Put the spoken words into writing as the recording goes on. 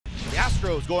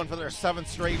Astros going for their 7th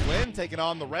straight win, taking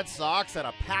on the Red Sox at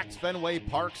a packed Fenway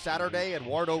Park Saturday.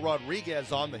 Eduardo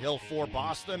Rodriguez on the hill for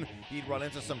Boston. He'd run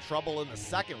into some trouble in the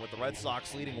second with the Red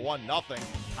Sox leading 1-0.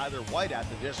 Tyler White at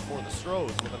the dish for the Astros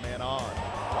with a man on.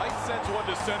 White sends one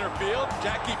to center field.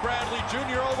 Jackie Bradley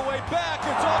Jr. all the way back.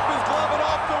 It's off his glove and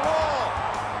off the wall.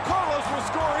 Carlos will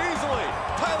score easily.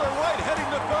 Tyler White heading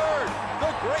to third.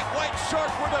 The great white shark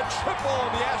with a triple,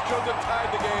 and the Astros have tied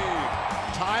the game.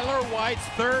 Tyler White's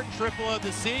 3rd triple of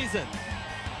the season.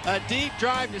 A deep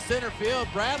drive to center field.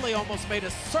 Bradley almost made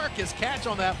a circus catch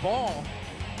on that ball,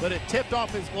 but it tipped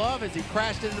off his glove as he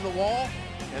crashed into the wall,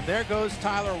 and there goes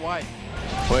Tyler White.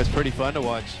 Boy, it's pretty fun to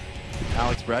watch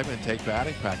Alex Bregman take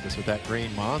batting practice with that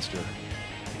green monster.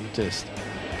 He just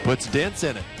puts dents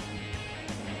in it.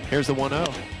 Here's the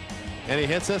 1-0, and he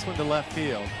hits this one to left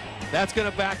field. That's going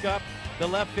to back up the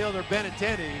left fielder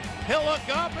Benintendi. He'll look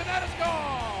up, and that is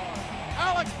gone.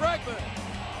 Alex Bregman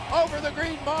over the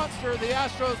green monster. The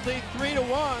Astros lead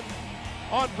 3-1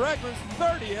 on Bregman's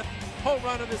 30th home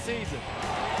run of the season.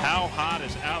 How hot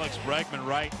is Alex Bregman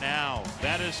right now?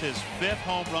 That is his 5th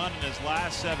home run in his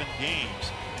last 7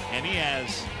 games, and he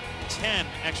has 10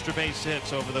 extra base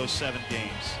hits over those 7 games.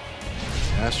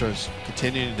 Astros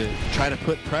continuing to try to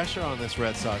put pressure on this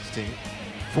Red Sox team.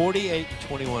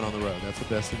 48-21 on the road. That's the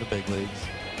best in the big leagues.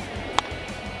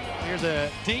 Here's a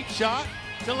deep shot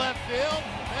to left field.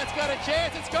 That's got a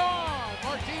chance. It's gone.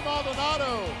 Martin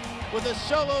Maldonado with a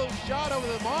solo shot over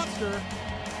the monster,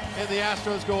 and the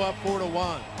Astros go up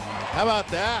 4-1. How about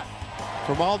that?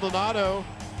 For Maldonado,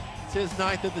 it's his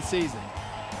 9th of the season.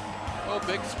 Oh,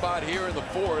 big spot here in the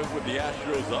 4th with the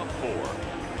Astros up 4.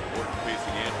 Morton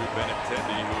facing Andrew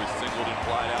Benintendi, who is singled and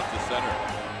flied out to center.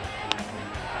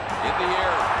 In the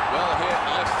air, well hit,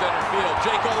 left center field.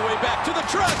 Jake all the way back to the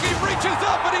track. He reaches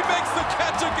up and he makes the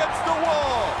catch against the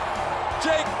wall.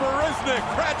 Jake Marisnick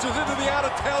crashes into the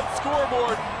out-of-town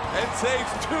scoreboard and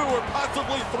saves 2 or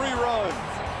possibly 3 runs.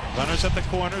 Runners at the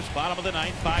corners, bottom of the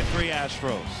 9th, 5-3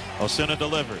 Astros. Osuna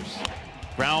delivers.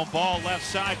 Ground ball left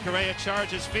side. Correa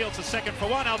charges, fields a second for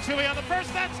 1. Altuve on the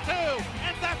first. That's 2,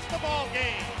 and that's the ball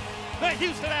game. The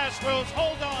Houston Astros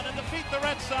hold on and defeat the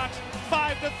Red Sox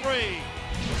 5-3.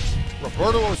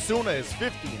 Roberto Osuna is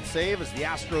 15 save as the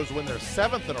Astros win their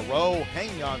 7th in a row,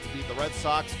 hanging on to beat the Red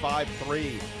Sox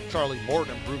 5-3. Charlie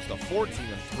Morton improves to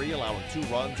 14-3, allowing 2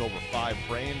 runs over 5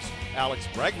 frames. Alex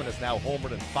Bregman is now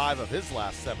homered in 5 of his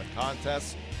last 7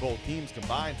 contests. Both teams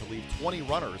combined to leave 20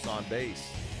 runners on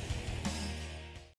base.